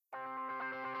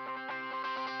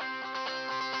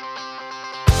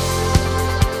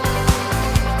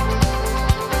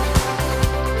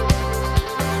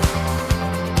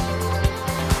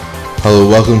Hello,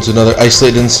 welcome to another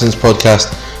Isolated Incidents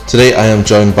podcast. Today I am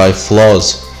joined by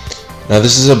Flawes. Now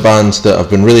this is a band that have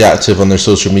been really active on their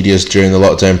social medias during the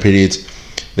lockdown period.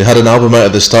 They had an album out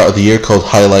at the start of the year called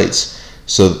Highlights,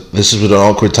 so this has been an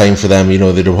awkward time for them. You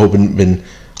know, they'd have hoping been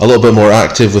a little bit more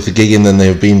active with the gigging than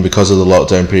they've been because of the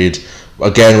lockdown period.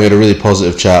 Again, we had a really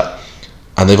positive chat,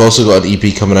 and they've also got an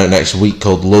EP coming out next week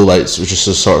called Lowlights, which is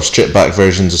just sort of stripped back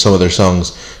versions of some of their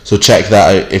songs, so check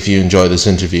that out if you enjoy this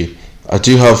interview. I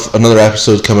do have another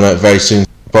episode coming out very soon,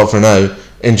 but for now,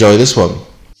 enjoy this one.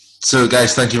 So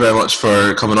guys, thank you very much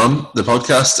for coming on the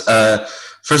podcast.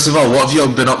 First of all, what have you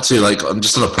all been up to, like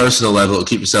just on a personal level, to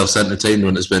keep yourselves entertained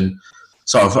when it's been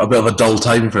sort of a bit of a dull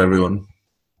time for everyone?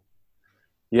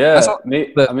 Yeah,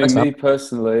 me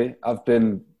personally, I've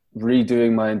been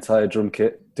redoing my entire drum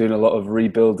kit, doing a lot of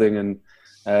rebuilding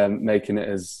and making it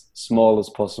as small as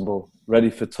possible,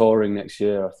 ready for touring next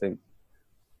year, I think.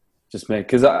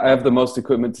 Because I have the most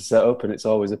equipment to set up and it's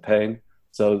always a pain.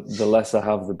 So the less I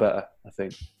have, the better, I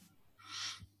think.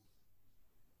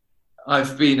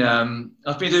 I've been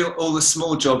doing all the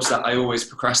small jobs that I always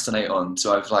procrastinate on.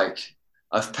 So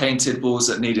I've painted walls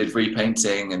that needed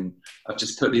repainting, and I've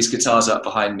just put these guitars up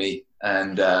behind me,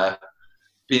 and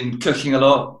been cooking a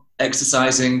lot,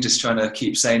 exercising, just trying to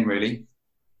keep sane, really.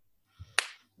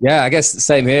 Yeah, I guess the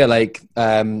same here.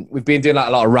 We've been doing a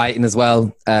lot of writing as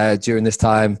well during this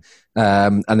time.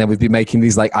 And then we've been making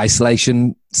these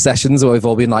isolation sessions where we've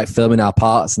all been filming our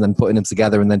parts and then putting them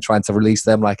together and then trying to release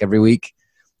them every week,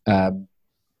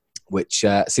 which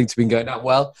seem to be going down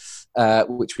well,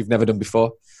 which we've never done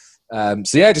before.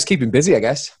 So yeah, just keeping busy, I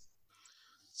guess.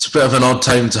 It's a bit of an odd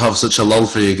time to have such a lull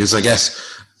for you, because I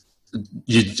guess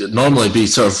you'd normally be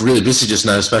sort of really busy just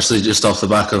now, especially just off the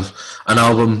back of an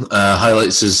album.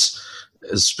 Highlights has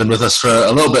been with us for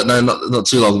a little bit now, not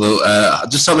too long though.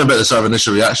 Just tell me about the sort of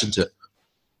initial reaction to it.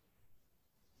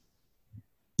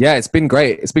 Yeah, it's been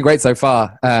great. It's been great so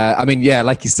far.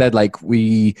 Like you said,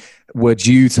 we were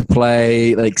due to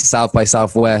play South by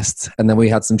Southwest, and then we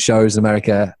had some shows in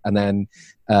America, and then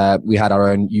we had our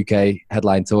own UK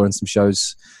headline tour and some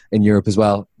shows in Europe as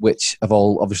well, which have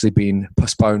all obviously been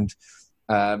postponed.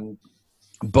 The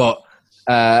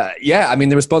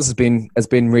response has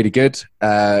been really good.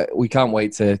 We can't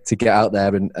wait to get out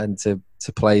there and to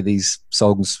play these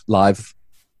songs live.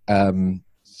 As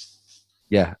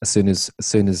soon as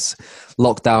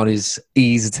lockdown is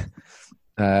eased,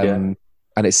 and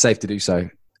it's safe to do so,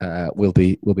 we'll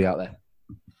be out there.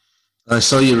 I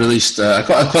saw you released. I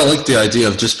quite like the idea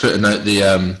of just putting out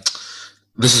the.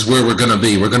 This is where we're going to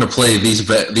be. We're going to play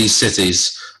these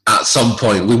cities at some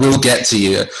point. We will get to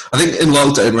you. I think in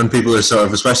lockdown, when people are sort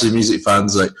of, especially music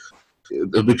fans,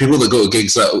 there'll be people that go to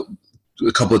gigs that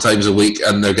a couple of times a week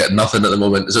and they're getting nothing at the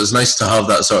moment. So it's nice to have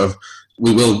that sort of.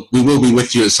 We will be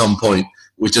with you at some point.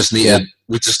 We just need.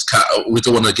 We just can't. We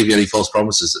don't want to give you any false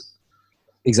promises.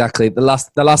 Exactly. The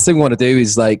last thing we want to do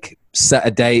is set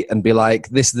a date and be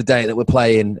this is the date that we're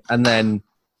playing, and then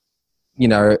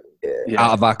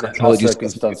out of our control, just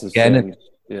again and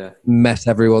mess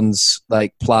everyone's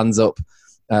plans up.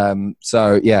 That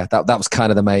was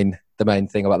kind of the main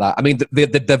thing about that. I mean, the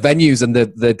venues and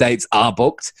the dates are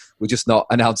booked. We're just not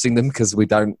announcing them because we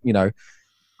don't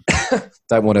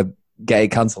don't want to get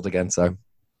it cancelled again. So,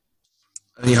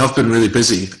 and you have been really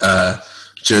busy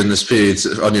during this period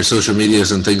on your social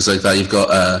medias and things like that. You've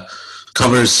got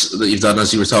covers that you've done,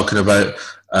 as you were talking about.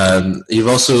 You've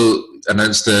also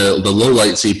announced the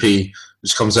Lowlights EP,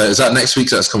 which comes out. Is that next week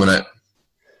that's coming out?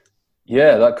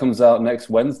 Yeah, that comes out next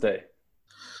Wednesday,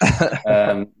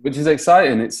 which is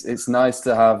exciting. It's nice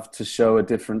to show a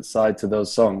different side to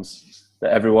those songs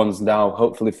that everyone's now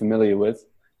hopefully familiar with.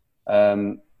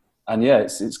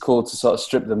 It's cool to sort of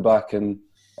strip them back and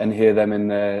hear them in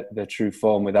their true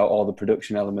form without all the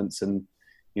production elements and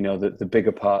the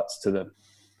bigger parts to them.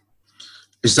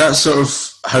 Is that sort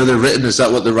of how they're written? Is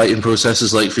that what the writing process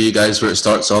is like for you guys, where it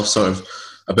starts off sort of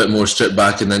a bit more stripped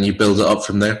back and then you build it up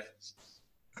from there?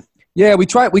 Yeah, we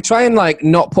try and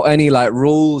not put any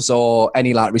rules or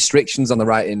any restrictions on the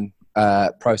writing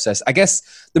process. I guess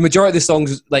the majority of the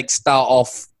songs start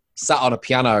off sat on a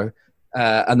piano,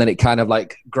 and then it kind of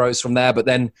grows from there. But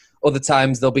then other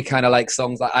times there'll be kind of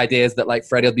songs ideas that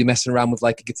Freddie will be messing around with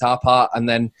a guitar part, and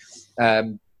then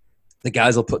the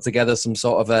guys will put together some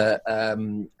sort of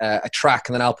a track,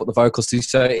 and then I'll put the vocals to.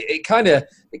 So it kind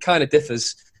of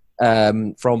differs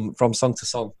from song to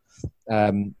song.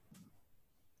 But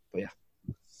yeah.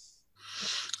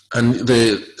 And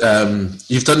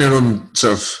you've done your own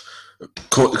sort of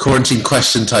quarantine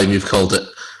question time, you've called it.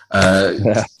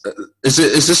 Is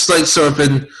this sort of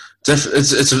been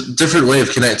it's a different way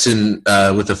of connecting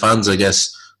with the fans, I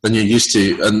guess, than you're used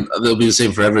to, and it'll be the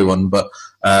same for everyone. But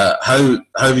how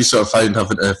have you sort of found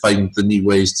having to find the new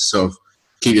ways to sort of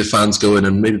keep your fans going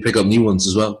and maybe pick up new ones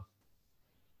as well?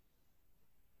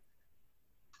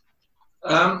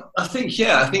 I think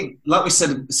like we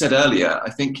said earlier, I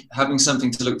think having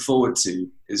something to look forward to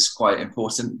is quite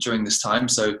important during this time.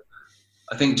 So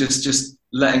I think just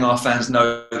letting our fans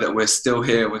know that we're still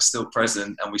here, we're still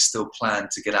present, and we still plan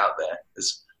to get out there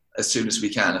as soon as we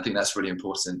can. I think that's really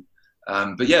important.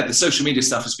 But yeah, the social media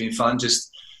stuff has been fun,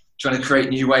 just trying to create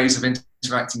new ways of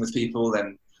interacting with people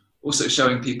and also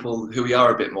showing people who we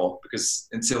are a bit more, because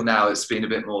until now it's been a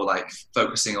bit more like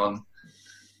focusing on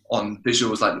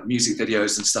visuals like music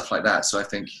videos and stuff like that. So I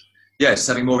think, yeah, just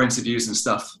having more interviews and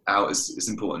stuff out is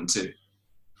important too.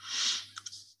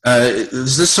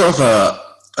 Is this sort of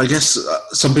I guess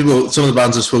some of the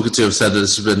bands I've spoken to have said that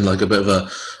this has been like a bit of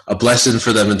a blessing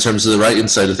for them in terms of the writing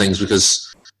side of things,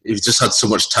 because you've just had so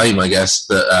much time, I guess,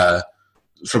 that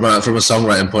from a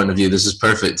songwriting point of view, this is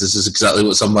perfect. This is exactly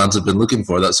what some bands have been looking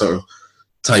for, that sort of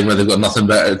time where they've got nothing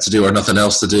better to do or nothing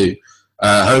else to do.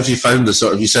 How have you found this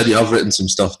sort of, you said you have written some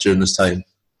stuff during this time.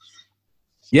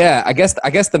 Yeah, I guess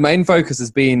the main focus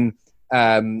has been,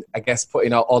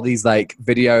 putting out all these like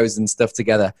videos and stuff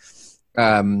together.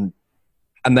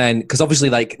 And then, because obviously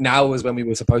like now is when we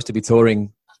were supposed to be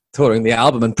touring the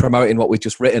album and promoting what we've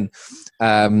just written.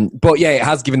 But yeah, it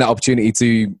has given that opportunity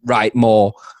to write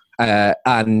more.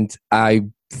 And I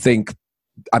think,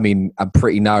 I'm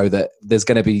pretty now that there's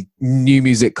going to be new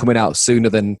music coming out sooner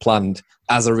than planned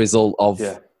as a result of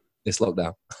this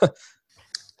lockdown.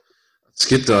 It's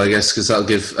good though, I guess, because that'll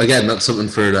give, again, that's something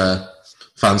for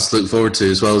fans to look forward to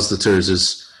as well as the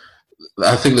tours.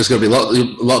 I think there's going to be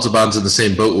lots of bands in the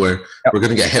same boat where we're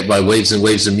going to get hit by waves and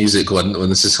waves of music when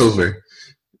this is over.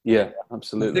 Yeah,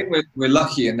 absolutely. I think we're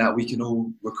lucky in that we can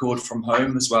all record from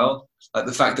home as well. Like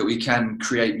the fact that we can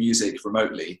create music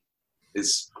remotely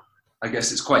is, I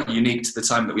guess, it's quite unique to the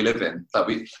time that we live in.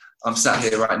 Like I'm sat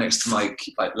here right next to my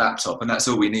laptop, and that's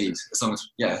all we need. As long as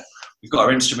we've got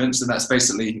our instruments, and that's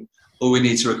basically all we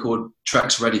need to record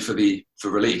tracks ready for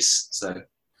release. So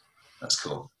that's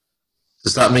cool.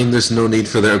 Does that mean there's no need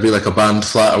for there to be like a band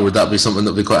flat, or would that be something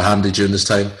that would be quite handy during this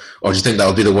time? Or do you think that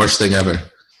would be the worst thing ever?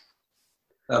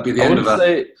 That'd be the end of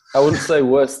that. I wouldn't say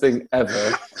worst thing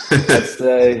ever.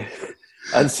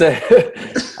 I'd say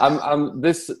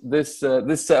this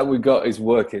setup we got is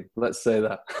working. Let's say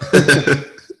that.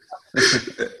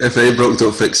 If it ain't broke,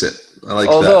 don't fix it. I like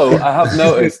Although that. I have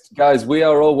noticed, guys, we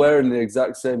are all wearing the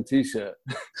exact same T-shirt.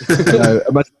 No,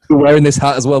 I'm wearing this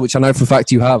hat as well, which I know for a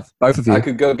fact you have, both of you. I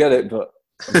could go get it, but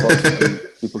unfortunately,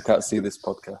 people can't see this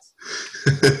podcast.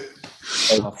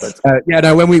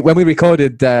 When we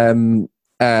recorded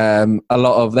a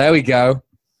lot of there we go.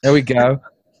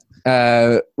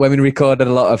 When we recorded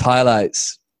a lot of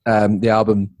highlights, the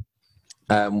album,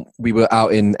 we were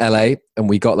out in LA and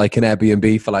we got like an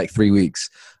Airbnb for like 3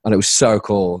 weeks, and it was so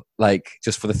cool, like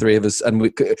just for the three of us, and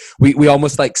we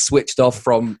almost like switched off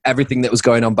from everything that was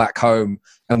going on back home,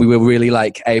 and we were really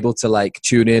like able to like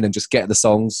tune in and just get the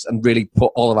songs and really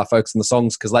put all of our focus on the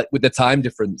songs, because like with the time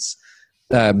difference,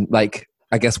 like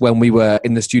I guess when we were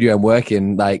in the studio and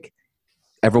working, like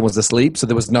everyone was asleep, so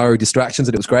there was no distractions,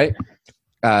 and it was great.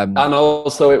 And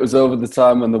also, it was over the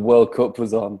time when the World Cup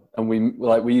was on, and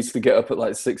we used to get up at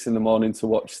like 6 a.m. to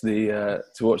watch the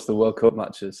World Cup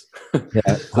matches.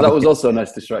 Yeah, so that was also a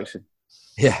nice distraction.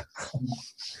 Yeah.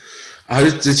 How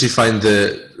did you find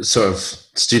the sort of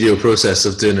studio process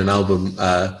of doing an album?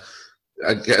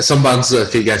 Some bands,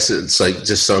 I guess it's like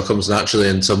just sort of comes naturally,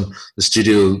 and the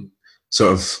studio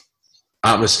sort of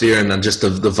atmosphere and just the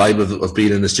vibe of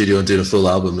being in the studio and doing a full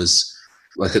album is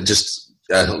like a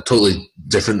totally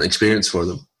different experience for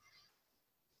them.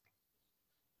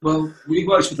 Well, we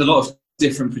worked with a lot of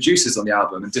different producers on the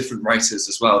album and different writers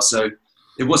as well, so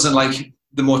it wasn't like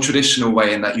the more traditional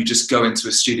way in that you just go into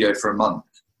a studio for a month.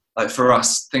 Like for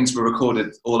us, things were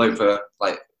recorded all over,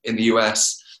 like in the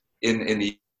US, in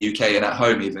the UK, and at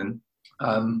home even.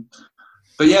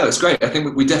 But yeah, it's great. I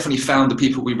think we definitely found the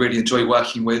people we really enjoy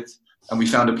working with, and we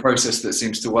found a process that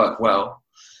seems to work well.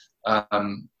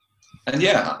 And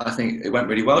yeah, I think it went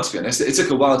really well, to be honest. It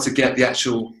took a while to get the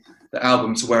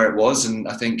album to where it was, and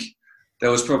I think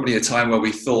there was probably a time where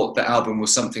we thought the album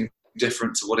was something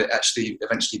different to what it actually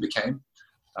eventually became.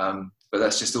 But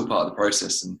that's just all part of the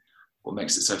process and what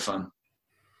makes it so fun.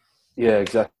 Yeah,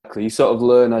 exactly. You sort of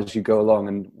learn as you go along,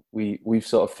 and we've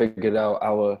sort of figured out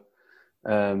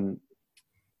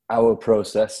our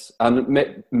process, and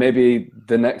maybe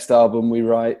the next album we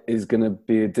write is going to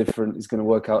be is going to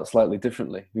work out slightly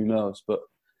differently. Who knows? But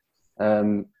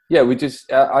Yeah,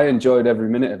 I enjoyed every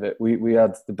minute of it. We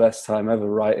had the best time ever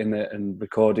writing it and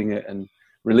recording it and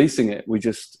releasing it. We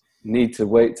just need to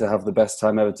wait to have the best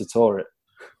time ever to tour it,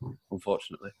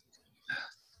 unfortunately.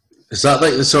 Is that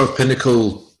like the sort of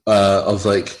pinnacle of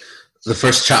like the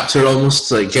first chapter almost,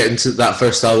 like getting to that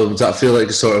first album? Does that feel like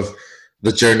a sort of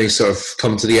the journey sort of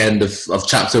come to the end of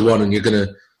chapter one, and you're going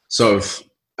to sort of,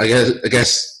 I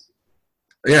guess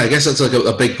that's like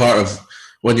a big part of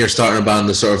when you're starting a band,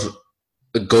 the sort of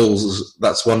the goals.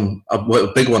 That's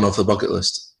a big one off the bucket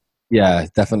list. Yeah,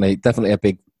 definitely a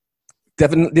big,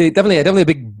 definitely a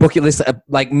big bucket list,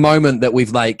 like moment that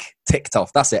we've like ticked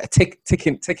off. That's it, a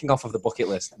ticking off of the bucket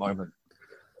list moment.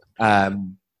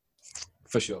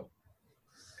 For sure.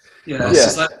 Yeah, it's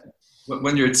just like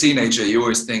when you're a teenager, you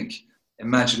always think,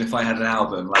 imagine if I had an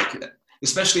album, like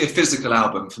especially a physical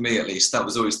album. For me, at least, that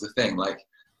was always the thing. Like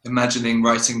imagining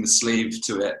writing the sleeve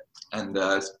to it and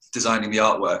designing the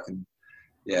artwork, and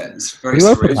yeah, it's very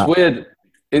surreal. It's weird.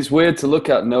 It's weird to look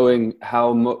at, knowing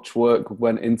how much work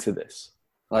went into this.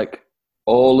 Like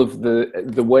all of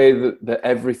the way that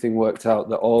everything worked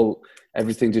out,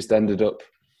 everything just ended up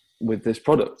with this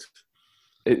product.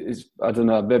 It is, I don't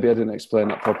know, maybe I didn't explain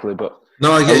that properly, but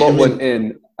no, I get a lot went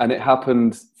in, and it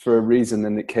happened for a reason,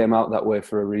 and it came out that way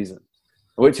for a reason,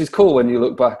 which is cool when you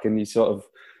look back and you sort of,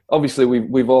 obviously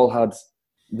we've all had,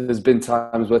 there's been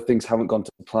times where things haven't gone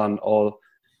to plan, or,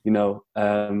 you know,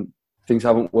 things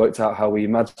haven't worked out how we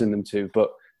imagined them to, but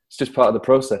it's just part of the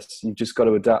process. You've just got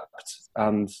to adapt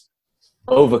and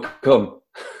overcome.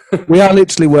 We are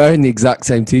literally wearing the exact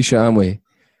same t-shirt, aren't we?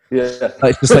 Yeah.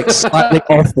 Like, just like slightly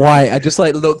off-white. I just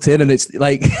like looked in and it's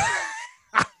like...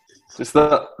 just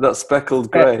that speckled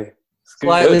grey.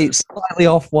 Slightly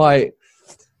off-white.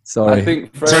 Sorry. I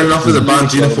think turning off with a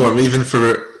band uniform, even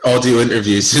for audio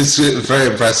interviews, it's very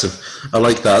impressive. I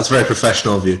like that. It's very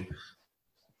professional of you.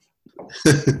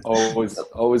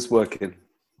 always working.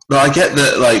 No, I get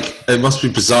that. Like, it must be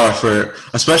bizarre for,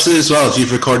 especially as well if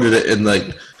you've recorded it in,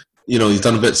 like, you know, you've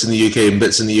done bits in the UK and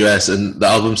bits in the US, and the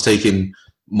album's taken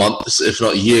months, if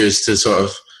not years, to sort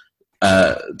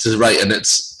of to write, and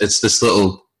it's this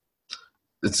little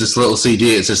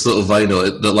CD, it's this little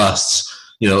vinyl that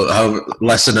lasts, you know,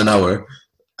 less than an hour,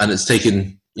 and it's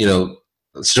taken, you know,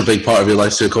 such a big part of your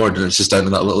life to record, and it's just down to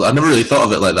that little. I never really thought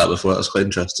of it like that before. That's quite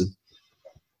interesting.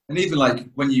 And even like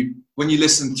when you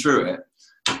listen through it,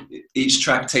 each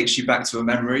track takes you back to a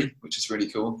memory, which is really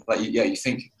cool. Like you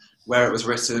think where it was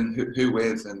written, who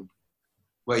with, and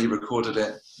where you recorded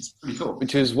it. It's pretty cool.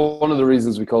 Which is one of the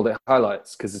reasons we called it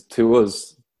highlights, because to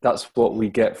us, that's what we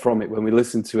get from it. When we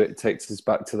listen to it, it takes us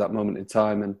back to that moment in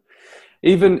time, and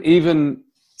even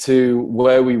to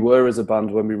where we were as a band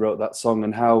when we wrote that song,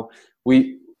 and how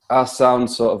our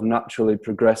sound sort of naturally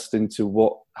progressed into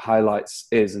what Highlights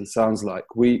is and sounds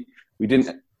like. We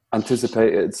didn't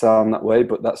anticipate it'd sound that way,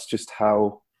 but that's just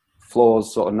how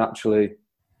Flawes sort of naturally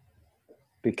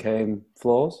became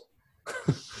Flawes.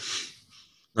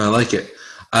 I like it.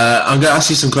 I'm going to ask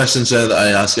you some questions there that I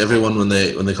ask everyone when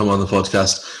they come on the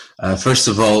podcast. First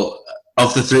of all,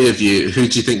 of the three of you, who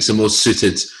do you think is the most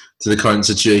suited to the current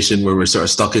situation where we're sort of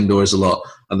stuck indoors a lot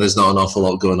and there's not an awful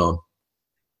lot going on?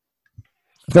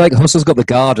 I feel like Hustle's got the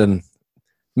garden.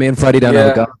 Me and Freddie don't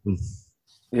have a garden.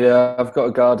 Yeah, I've got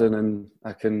a garden and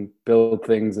I can build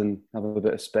things and have a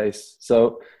bit of space.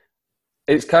 So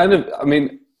it's kind of, I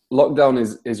mean, lockdown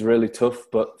is really tough,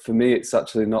 but for me, it's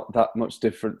actually not that much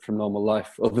different from normal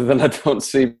life, other than I don't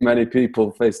see many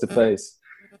people face to face.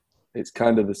 It's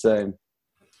kind of the same.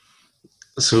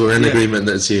 So we're in agreement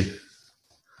that it's you.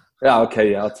 Yeah,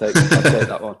 okay, yeah, I'll take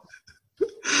that one.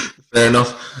 Fair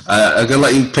enough. I'm gonna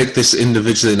let you pick this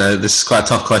individually now. This is quite a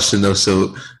tough question though,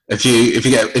 so if you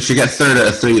get third out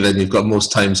of three, then you've got most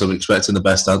times. So I'm expecting the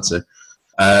best answer.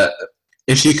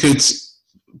 If you could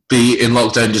be in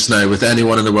lockdown just now with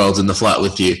anyone in the world in the flat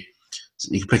with you, so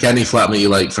you can pick any flatmate you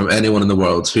like from anyone in the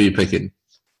world. Who are you picking?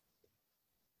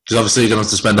 Because obviously you're gonna have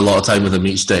to spend a lot of time with them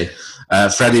each day.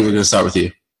 Freddie, we're gonna start with you.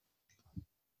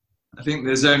 I think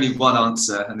there's only one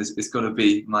answer, and it's got to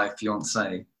be my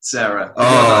fiancée, Sarah.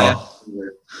 Oh.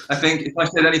 I think if I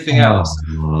said anything else,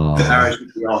 the marriage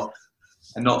would be off,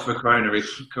 and not for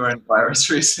coronavirus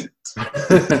reasons.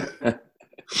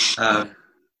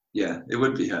 Yeah, it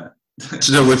would be her.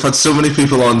 You know, we've had so many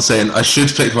people on saying I should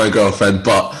pick my girlfriend,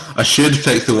 but I should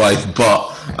pick the wife,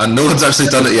 and no one's actually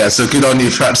done it yet. So good on you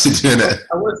for actually doing it.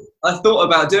 I thought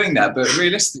about doing that, but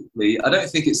realistically, I don't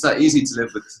think it's that easy to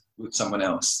live with someone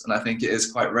else, and I think it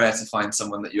is quite rare to find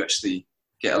someone that you actually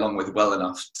get along with well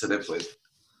enough to live with.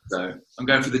 So I'm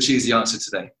going for the cheesy answer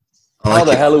today. How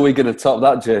the hell are we going to top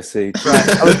that, JC?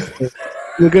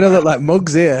 We're going to look like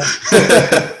mugs here.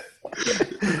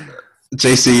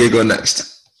 JC, you go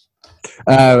next.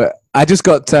 I just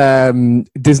got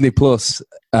Disney Plus.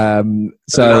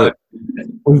 So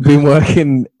we've been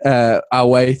working our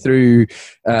way through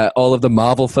all of the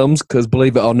Marvel films because,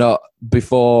 believe it or not,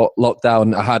 before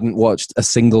lockdown, I hadn't watched a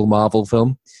single Marvel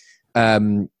film.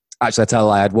 Actually, I tell a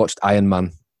lie, I'd watched Iron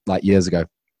Man like years ago.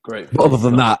 Great. But other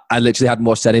than that, I literally hadn't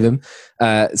watched any of them.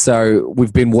 So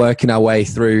we've been working our way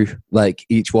through like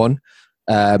each one.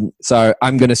 So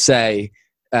I'm going to say,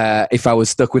 if I was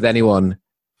stuck with anyone,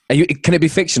 can it be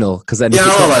fictional? Because then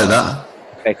I'll allow that.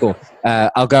 Okay, cool.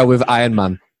 I'll go with Iron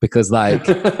Man because like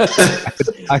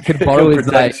I could borrow his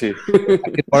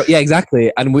yeah,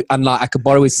 exactly, and like I could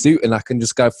borrow his suit and I can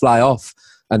just go fly off.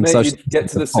 And mate, so you get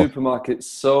to the supermarket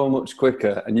so much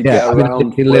quicker, and you get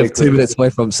around. You live 2 minutes away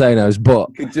from Sano's, but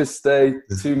you could just stay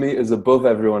 2 meters above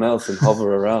everyone else and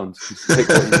hover around. Just pick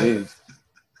what you need.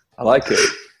 I like it.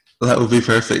 That would be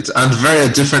perfect, and very a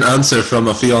different answer from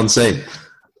a fiance.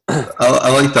 I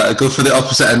like that. I go for the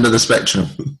opposite end of the spectrum.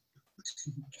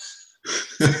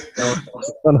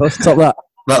 Stop that.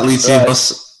 That leads you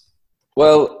us.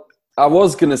 Well, I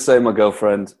was going to say my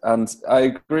girlfriend, and I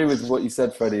agree with what you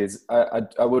said, Freddie. Is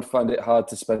I would find it hard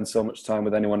to spend so much time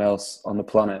with anyone else on the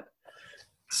planet.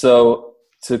 So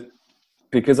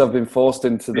because I've been forced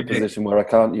into the position where I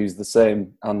can't use the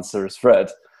same answer as Fred,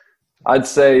 I'd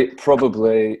say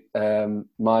probably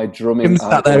my drumming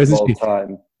idol of all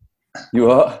time.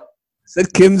 You are?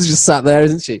 Said Kim's just sat there,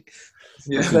 isn't she?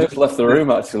 Yeah, just left the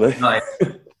room actually. Nice.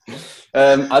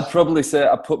 I'd probably say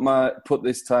I put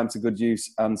this time to good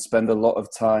use and spend a lot of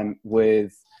time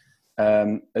with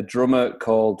a drummer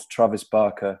called Travis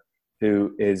Barker,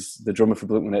 who is the drummer for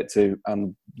Blink-182,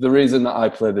 and the reason that I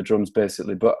play the drums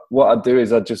basically. But what I'd do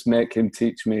is I'd just make him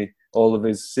teach me all of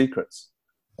his secrets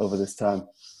over this time.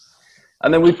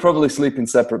 And then we'd probably sleep in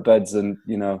separate beds and,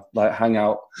 like hang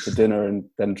out for dinner and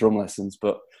then drum lessons.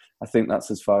 But I think that's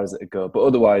as far as it'd go. But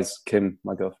otherwise, Kim,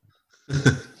 my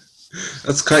girlfriend.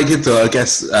 That's quite good though. I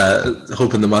guess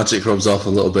hoping the magic rubs off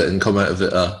a little bit and come out of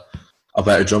it a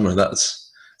better drummer.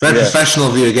 That's very professional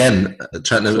of you again,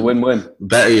 trying to win-win.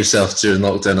 Better yourself during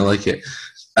lockdown. I like it.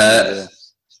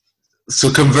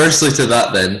 So conversely to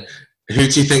that then, who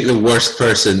do you think who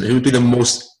would be the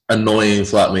most annoying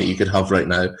flatmate you could have right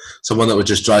now? Someone that would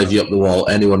just drive you up the wall,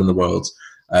 anyone in the world.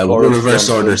 We'll go reverse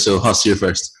order, so Huss, you're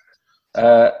first.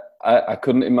 I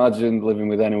couldn't imagine living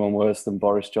with anyone worse than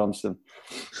Boris Johnson.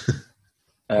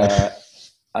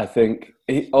 I think,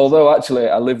 although actually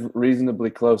I live reasonably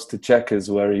close to Chequers,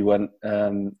 where he went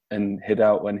and hid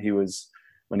out when he was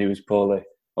poorly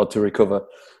or to recover.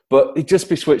 But he'd just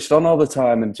be switched on all the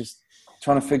time and just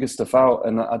trying to figure stuff out.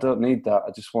 And I don't need that.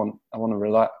 I want to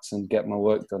relax and get my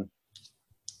work done.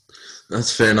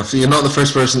 That's fair enough. You're not the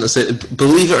first person to say,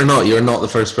 believe it or not, you're not the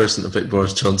first person to pick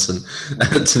Boris Johnson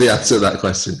to the answer to that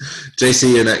question.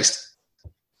 JC, you're next.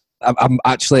 I'm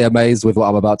actually amazed with what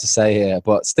I'm about to say here,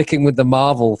 but sticking with the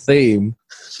Marvel theme,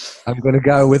 I'm going to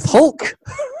go with Hulk.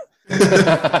 Did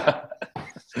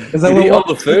he eat all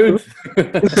the food?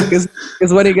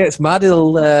 Because when he gets mad,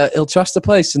 he'll trash the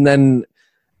place, and then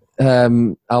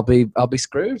I'll be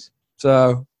screwed.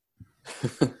 So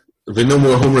there'll be no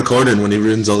more home recording when he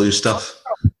ruins all your stuff.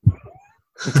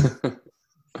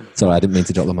 Sorry, I didn't mean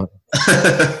to drop them out.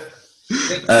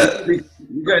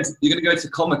 You're going to go to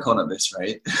Comic-Con at this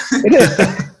rate.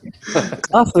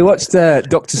 We watched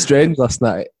Doctor Strange last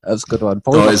night. That was a good one.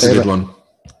 It's a good one.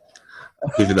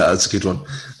 I'll give you that. That's a good one.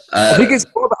 I think it's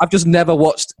more that I've just never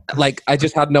watched. Like, I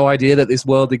just had no idea that this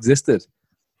world existed.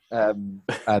 And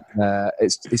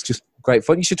it's just great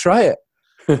fun. You should try it.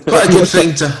 Quite a good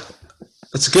thing to.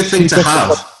 It's a good thing to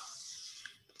have.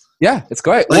 Yeah, it's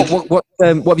great. Like, what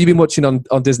have you been watching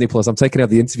on Disney Plus? I'm taking out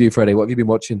the interview, Freddie. What have you been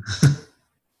watching?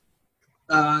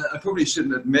 I probably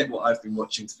shouldn't admit what I've been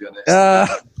watching, to be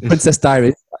honest. Princess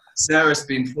Diaries. Sarah's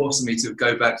been forcing me to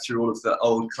go back through all of the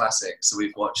old classics. So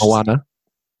we've watched. Moana.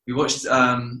 We watched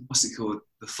what's it called?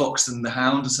 The Fox and the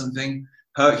Hound or something.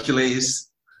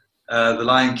 Hercules, The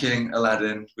Lion King,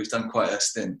 Aladdin. We've done quite a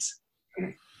stint.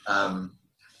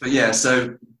 But yeah,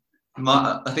 so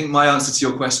I think my answer to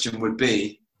your question would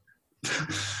be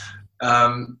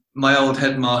my old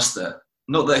headmaster.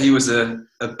 Not that he was a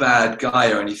bad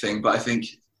guy or anything, but I think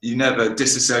you never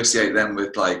disassociate them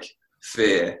with like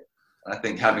fear. I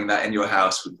think having that in your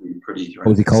house would be pretty horrendous. What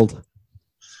was he called?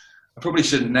 I probably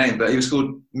shouldn't name, but he was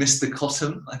called Mr.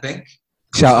 Cotton, I think.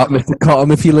 Shout out Mr.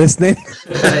 Cotton if you're listening.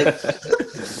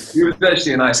 He was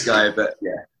actually a nice guy, but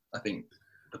yeah, I think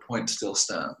the point still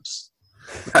stands.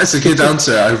 That's a good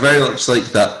answer. I very much like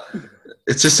that.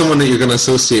 It's just someone that you're going to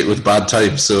associate with bad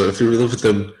times. So if you live with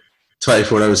them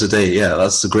 24 hours a day, yeah,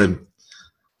 that's the grim.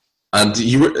 And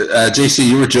you were, JC,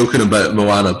 you were joking about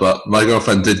Moana, but my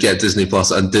girlfriend did get Disney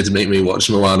Plus and did make me watch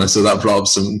Moana, so that brought up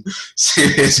some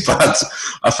serious bad.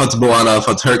 I've had Moana, I've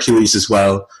had Hercules as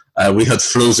well. We had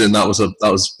Frozen. That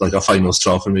was like a final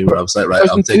straw for me, where I was like, right,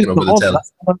 I'm taking over the tail.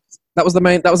 That was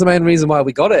the main reason why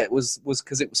we got it. Was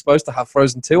because it was supposed to have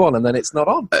Frozen 2 on, and then it's not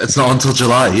on. It's not until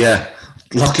July. Yeah,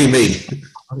 lucky me.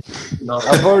 No,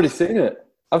 I've already seen it.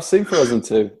 I've seen Frozen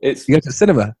 2. You go to the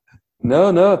cinema?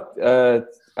 No.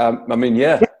 I mean,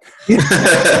 yeah.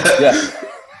 Yeah.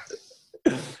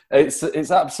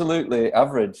 It's absolutely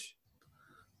average,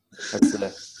 I'd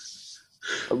say.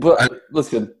 But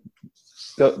listen,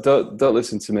 don't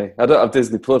listen to me. I don't have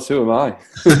Disney Plus. Who am I?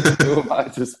 Who am I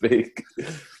to speak?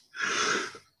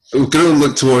 We're going to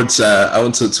look towards. I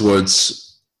want to look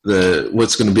towards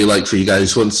what's going to be like for you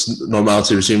guys once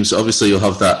normality resumes. Obviously, you'll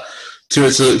have that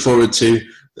tour to look forward to.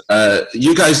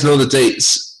 You guys know the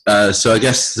dates. So I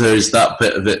guess there's that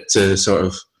bit of it to sort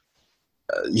of,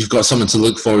 you've got something to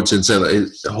look forward to and say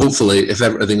that hopefully, if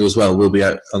everything goes well, we'll be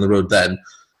out on the road then.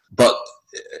 But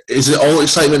is it all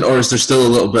excitement, or is there still a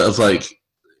little bit of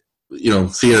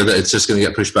fear that it's just going to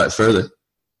get pushed back further?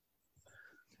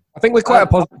 I think we're quite a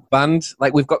positive band.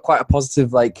 Like, we've got quite a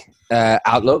positive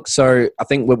outlook. So I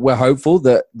think we're hopeful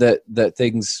that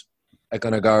things are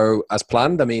going to go as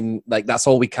planned. I mean, that's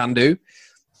all we can do.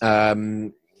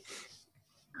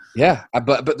 Yeah,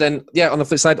 but then, on the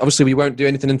flip side, obviously we won't do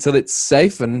anything until it's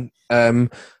safe, and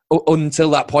until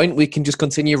that point, we can just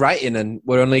continue writing, and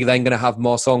we're only then going to have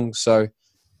more songs. So,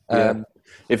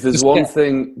 if there's one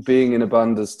thing being in a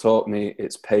band has taught me,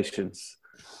 it's patience.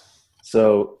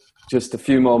 So, just a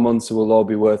few more months will all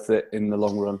be worth it in the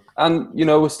long run. And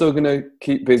we're still going to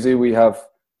keep busy. We have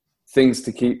things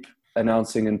to keep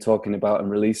announcing and talking about and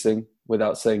releasing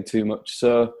without saying too much.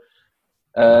 So.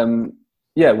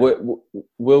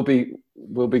 We'll be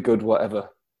good, whatever,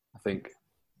 I think.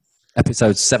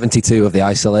 Episode 72 of the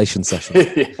isolation session.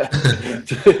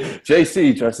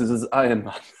 JC dresses as Iron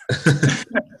Man.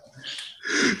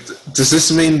 Does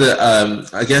this mean that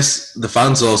I guess the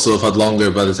fans also have had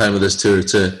longer by the time of this tour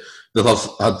they'll have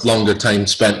had longer time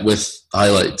spent with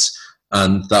highlights,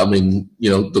 and that'll mean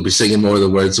they'll be singing more of the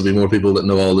words, there'll be more people that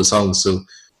know all the songs, so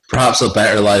perhaps a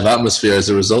better live atmosphere as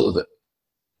a result of it.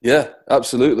 Yeah,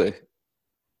 absolutely.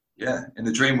 Yeah, in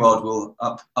the dream world, we'll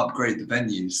upgrade the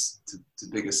venues to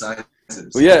bigger sizes.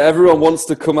 Well, yeah, everyone wants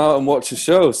to come out and watch a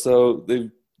show, so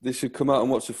they should come out and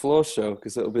watch a Flawes show,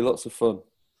 because it'll be lots of fun.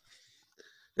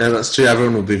 Yeah, that's true.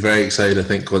 Everyone will be very excited, I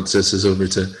think, once this is over.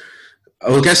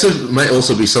 I guess there might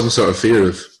also be some sort of fear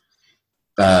of,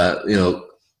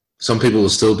 some people will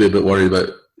still be a bit worried about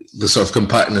the sort of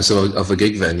compactness of a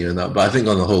gig venue and that. But I think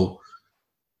on the whole,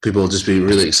 people will just be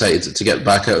really excited to get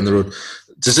back out on the road.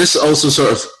 Does this also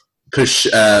sort of push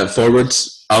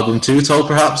forwards album 2 at all,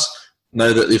 perhaps,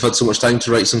 now that you've had so much time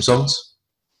to write some songs?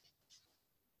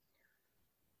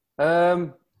 I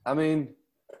mean,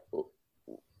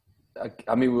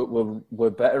 we're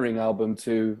bettering album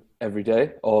 2 every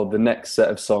day, or the next set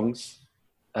of songs.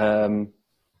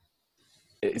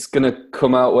 It's going to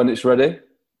come out when it's ready,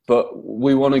 but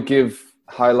we want to give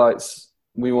highlights.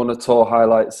 We want to tour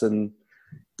highlights, and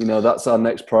that's our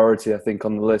next priority, I think,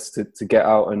 on the list, to get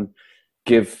out and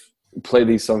play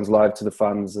these songs live to the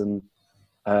fans. And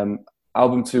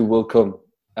album 2 will come,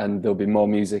 and there'll be more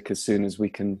music as soon as we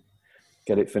can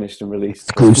get it finished and released.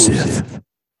 Exclusive.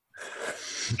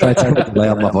 Try to delay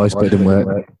on my voice, but it didn't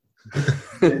work.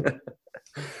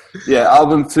 Yeah,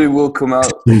 album 2 will come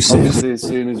out obviously as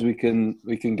soon as we can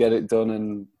get it done.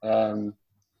 And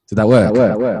did that work?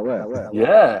 Yeah,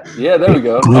 there we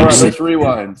go. All right, let's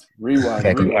rewind.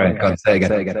 Okay, go on, say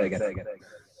it again.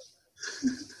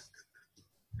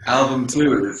 Album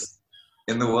 2 is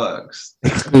in the works.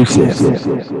 Exclusive.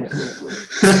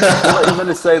 I'm not going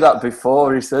to say that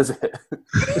before he says it.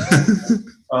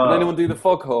 Can anyone do the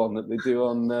foghorn that they do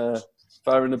on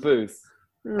Fire in the Booth?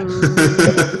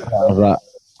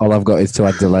 All I've got is to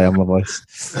add delay on my voice.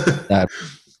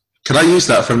 Can I use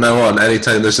that from now on?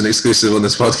 Anytime there's an exclusive on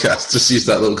this podcast, just use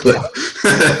that little clip.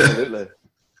 Absolutely.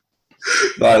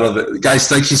 No, I love it. Guys,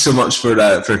 thank you so much for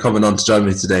coming on to join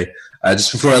me today.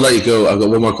 Just before I let you go, I've got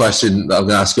one more question that I'm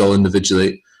going to ask you all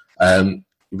individually.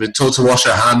 We've been told to wash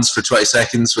our hands for 20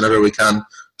 seconds whenever we can,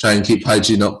 try and keep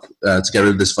hygiene up to get rid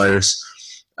of this virus.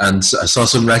 And I saw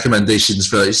some recommendations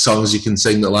for songs you can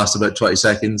sing that last about 20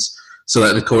 seconds. So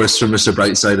like the chorus from Mr.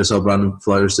 Brightside, I saw Brandon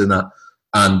Flowers doing that.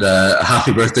 And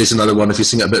Happy Birthday is another one. If you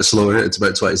sing it a bit slower, it's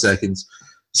about 20 seconds.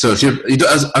 So if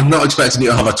I'm not expecting you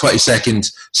to have a 20-second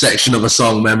section of a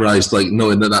song memorized, like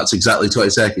knowing that that's exactly 20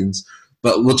 seconds.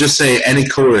 But we'll just say any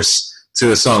chorus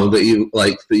to a song that you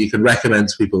like, that you can recommend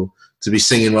to people to be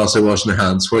singing whilst they're washing their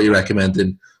hands? What are you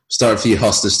recommending? Start for you,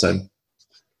 Hoss, this time.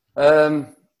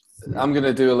 I'm going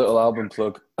to do a little album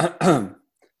plug.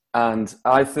 And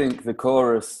I think the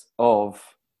chorus of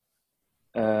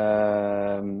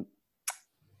When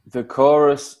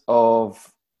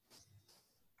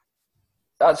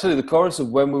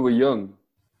We Were Young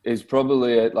is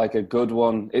probably a good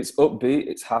one. It's upbeat,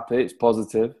 it's happy, it's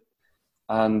positive,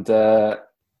 and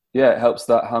it helps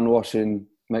that hand washing,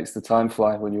 makes the time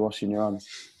fly when you're washing your hands.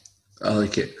 I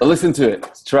like it. But listen to it.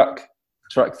 It's track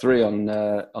 3 on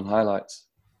Highlights.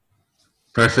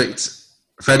 Perfect.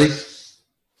 Freddie?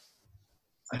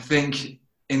 I think,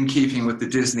 in keeping with the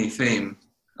Disney theme,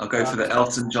 I'll go for the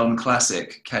Elton John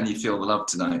classic, Can You Feel the Love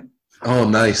Tonight? Oh,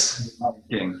 nice.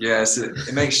 Yes,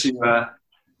 it makes you,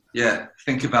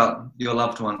 think about your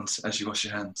loved ones as you wash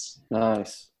your hands.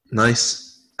 Nice.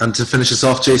 And to finish us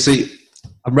off, JC?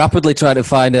 I'm rapidly trying to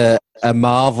find a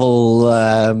Marvel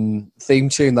theme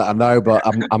tune that I know, but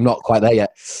I'm not quite there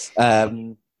yet.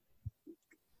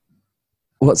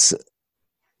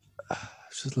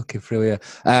 Just looking through here.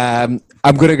 I'm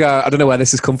going to go, I don't know where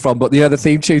this has come from, but the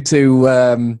theme tune to,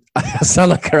 I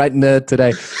sound like a right nerd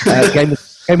today,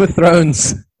 Game of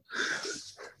Thrones.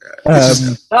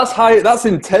 That's high, that's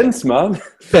intense, man.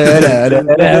 That's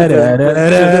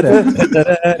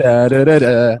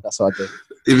what I do.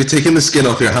 If you're taking the skin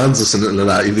off your hands or something like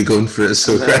that, you'd be going for it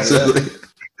so aggressively.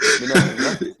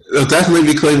 It'll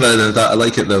definitely be clean by that. I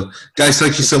like it though. Guys,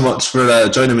 thank you so much for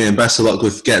joining me, and best of luck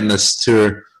with getting this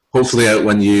tour hopefully out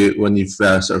when you've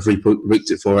sort of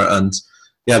rebooked it for it, and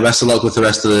best of luck with the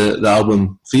rest of the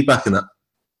album feedback and that.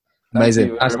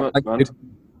 Amazing.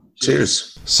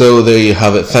 Cheers. So there you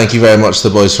have it. Thank you very much to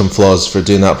the boys from Flawes for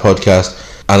doing that podcast,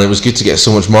 and it was good to get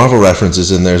so much Marvel references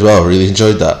in there as well. Really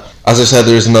enjoyed that. As I said,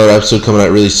 there is another episode coming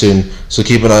out really soon, so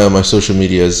keep an eye on my social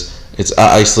medias. It's at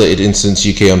Isolated Incidents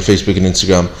UK on Facebook and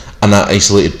Instagram, and at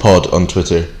Isolated Pod on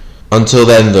Twitter. Until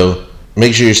then though,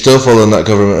 make sure you're still following that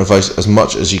government advice as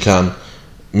much as you can.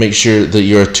 Make sure that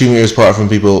you're 2 meters apart from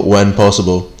people when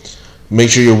possible.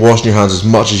 Make sure you're washing your hands as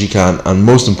much as you can, and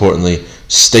most importantly,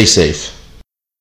 stay safe.